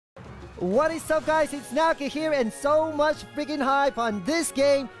What is up, guys? It's Naki here, and so much freaking hype on this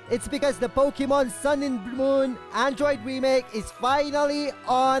game. It's because the Pokemon Sun and Moon Android remake is finally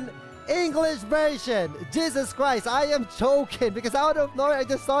on English version. Jesus Christ, I am choking because out of nowhere I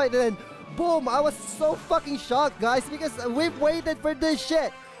just saw it and then boom, I was so fucking shocked, guys, because we've waited for this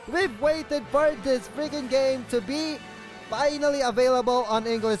shit. We've waited for this freaking game to be finally available on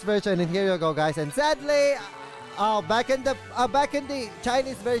English version, and here you go, guys. And sadly, back in the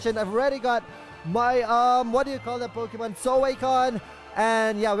Chinese version, I've already got my what do you call the Pokemon Soweicon,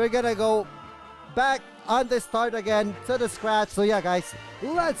 and yeah, we're gonna go back on the start again to the scratch. So yeah, guys,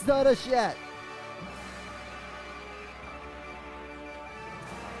 let's do the shit.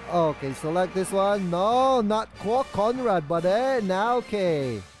 Okay, select this one. No, not Conrad, but now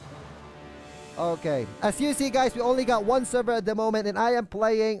okay. Okay, as you see, guys, we only got one server at the moment, and I am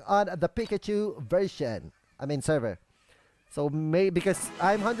playing on the Pikachu version. I mean server. So because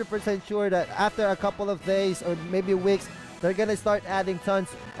I'm 100% sure that after a couple of days or maybe weeks, they're gonna start adding tons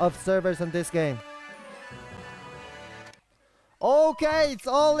of servers on this game. Okay, it's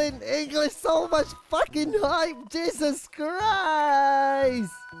all in English. So much fucking hype. Jesus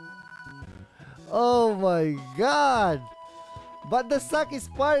Christ. Oh my god. But the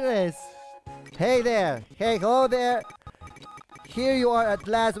suckiest part is, hey there. Hey, hello there. Here you are at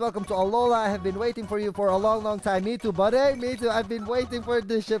last. Welcome to Alola. I have been waiting for you for a long time. Me too, buddy. Me too. I've been waiting for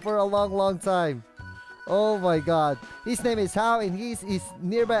this shit for a long time. Oh my god. His name is Hao, and he's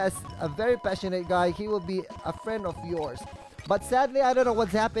nearby as a very passionate guy. He will be a friend of yours. But sadly, I don't know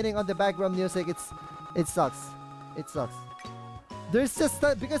what's happening on the background music. It sucks. It sucks. There's just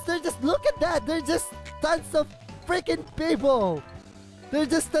because they're just, look at that. There's just tons of freaking people. There's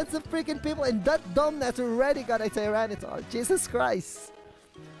just tons of freaking people, and that dumbness already got a Tyranitar. Jesus Christ.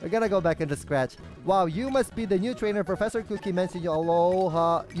 We're gonna go back into scratch. Wow, you must be the new trainer. Professor Cookie mentioned you.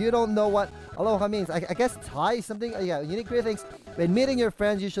 Aloha. You don't know what aloha means. I guess it's hi, something. Yeah, unique greetings. When meeting your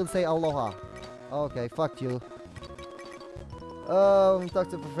friends, you should say aloha. Okay, fuck you. Talk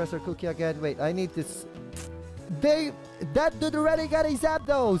to Professor Cookie again. Wait, I need this. That dude already got a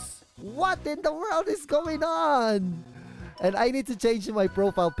Zapdos. What in the world is going on? And I need to change my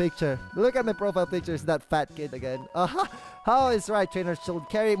profile picture. Look at my profile picture. It's that fat kid again. How is right? Trainers should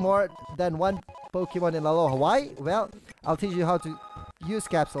carry more than one Pokemon in Aloha. Why? Well, I'll teach you how to use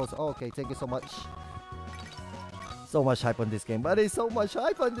capsules. Okay, thank you so much. So much hype on this game, buddy. So much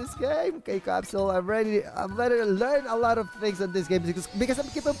hype on this game. Okay, Capsule. I'm ready to learn a lot of things on this game because I'm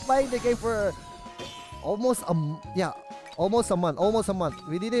keeping playing the game for almost a month.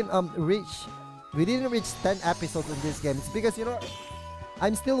 We didn't reach 10 episodes in this game. It's because, you know,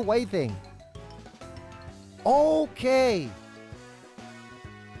 I'm still waiting. Okay.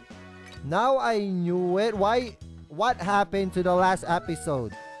 Now I knew it. Why? What happened to the last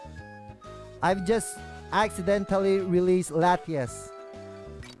episode? I've just accidentally released Latias.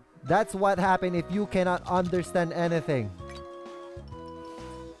 That's what happened if you cannot understand anything.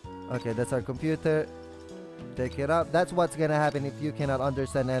 Okay, that's our computer. Take it up. That's what's gonna happen if you cannot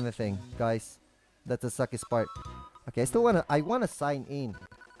understand anything, guys. That's the suckiest part. Okay, I wanna sign in.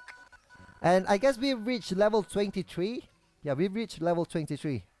 And I guess we've reached level 23. Yeah, we've reached level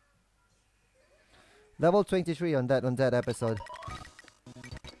 23. Level 23 on that episode.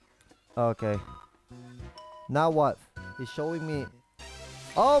 Okay. Now what? He's showing me.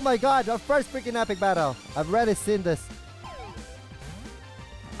 Oh my god, our first freaking epic battle. I've already seen this.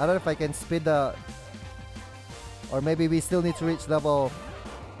 I don't know if I can speed the... Or maybe we still need to reach level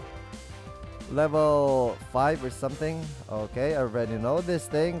 5 or something. Okay, I already know this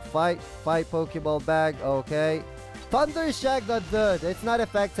thing. Fight Pokeball bag. Okay. Thunder Shock, that dude. It's not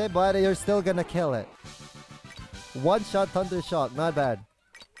effective, but you're still gonna kill it. One shot Thunder Shock, not bad.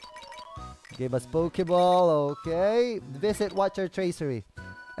 Give us Pokeball. Okay. Visit Watcher Tracery.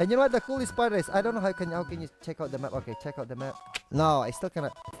 And you know what the coolest part is? I don't know how can you check out the map. Okay, check out the map. No, I still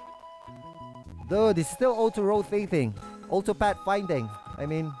cannot. Dude, it's still auto-rotating. Auto-path finding. I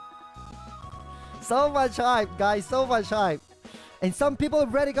mean, so much hype, guys. So much hype. And some people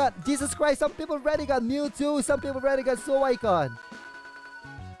already got... Jesus Christ, some people already got Mewtwo. Some people already got Soweicon.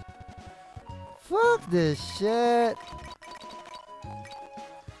 Fuck this shit.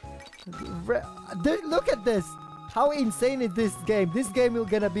 Look at this. How insane is this game? This game is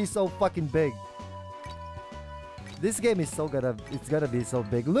gonna be so fucking big. This game is it's gonna be so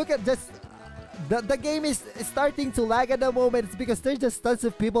big. Look at this. The game is starting to lag at the moment. It's because there's just tons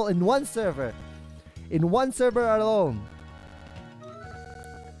of people in one server. In one server alone.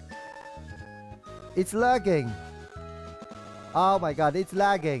 It's lagging. Oh my god, it's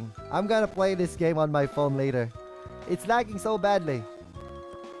lagging. I'm gonna play this game on my phone later. It's lagging so badly.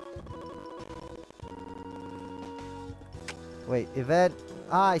 Wait, event.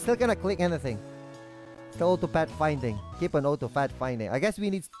 I still cannot click anything. Still auto path finding. Keep on auto path finding. I guess we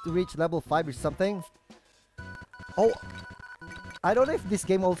need to reach level 5 or something. Oh, I don't know if this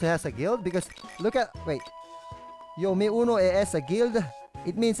game also has a guild because look at, wait. Yo, me uno es a guild.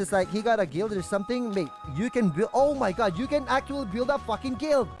 It means it's like he got a guild or something. Wait, you can build, oh my god, you can actually build a fucking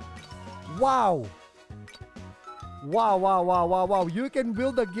guild. Wow. Wow, wow, wow, wow, wow. You can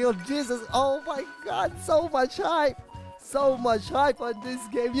build a guild. Jesus, oh my god, so much hype. So much hype on this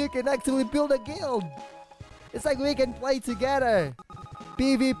game. You can actually build a guild. It's like we can play together.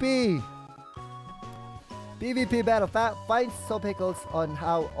 PvP. PvP battle. Find Soapicles on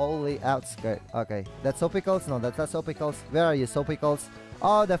how only outskirt. Okay, that's Soapicles? No, that's not Soapicles. Where are you, Soapicles?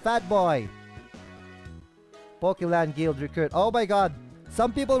 Oh, the fat boy. Pokeland Guild recruit. Oh my god.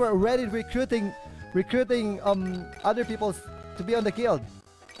 Some people were already recruiting other people to be on the guild.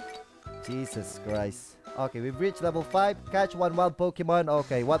 Jesus Christ. Okay, we've reached level 5. Catch one wild Pokemon.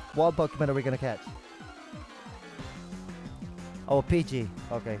 Okay, what wild Pokemon are we gonna catch? Oh, PG.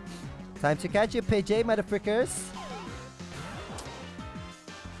 Okay. Time to catch you, PJ, motherfuckers.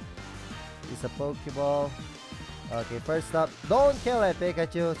 It's a Pokeball. Okay, first up. Don't kill it,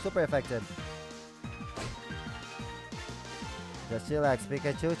 Pikachu. Super effective. Just chillax,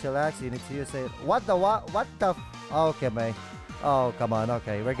 Pikachu. Chillax. You need to use it. What the what? What the? Okay, man. Oh, come on.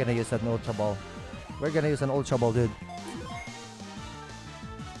 Okay, we're gonna use an Ultra Ball. We're gonna use an Ultra Ball, dude.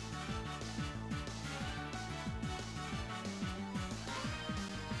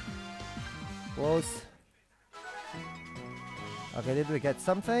 Close. Okay, did we get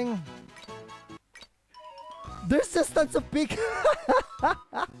something? There's just tons of Pikachu.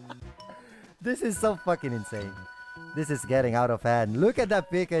 This is so fucking insane. This is getting out of hand. Look at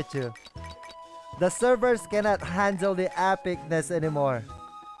that Pikachu. The servers cannot handle the epicness anymore.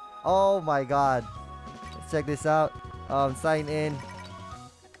 Oh my god. Let's check this out. Sign in.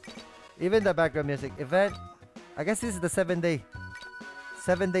 Even the background music event. I guess this is the 7-day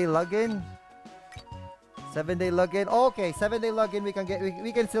login. 7-day login. Okay, 7-day login.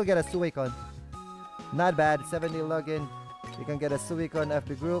 We can still get a Suicon. Not bad. 7-day login. We can get a Suicon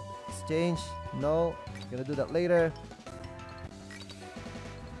FB group. Exchange. No. Gonna do that later.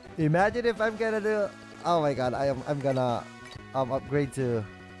 Imagine if I'm gonna do. Oh my god. I'm gonna upgrade to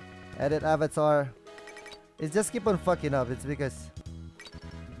edit avatar. It's just keep on fucking up. It's because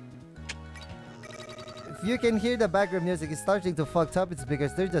if you can hear the background music, it's starting to fuck up. It's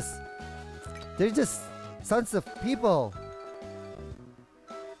because they're just tons of people.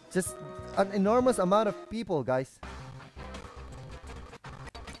 Just an enormous amount of people, guys.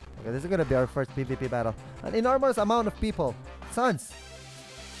 Okay, this is gonna be our first PvP battle. An enormous amount of people. Tons.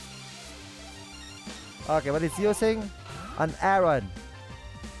 Okay, but it's using an Aaron.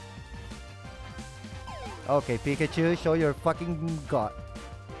 Okay, Pikachu, show your fucking god.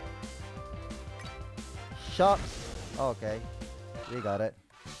 Shop. Okay, we got it.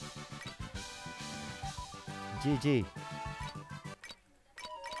 GG.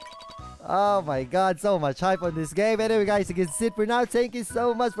 Oh my god, so much hype on this game. Anyway guys, you can sit for now. Thank you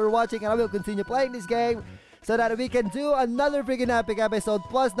so much for watching, and I will continue playing this game so that we can do another freaking epic episode.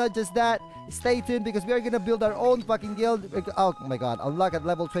 Plus, not just that, stay tuned because we are gonna build our own fucking guild. Oh my god, unlock at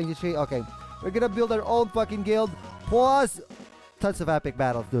level 23. Okay, we're gonna build our own fucking guild. Plus, tons of epic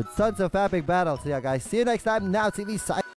battles, dude. Tons of epic battles. So yeah guys, see you next time. Now TV sign.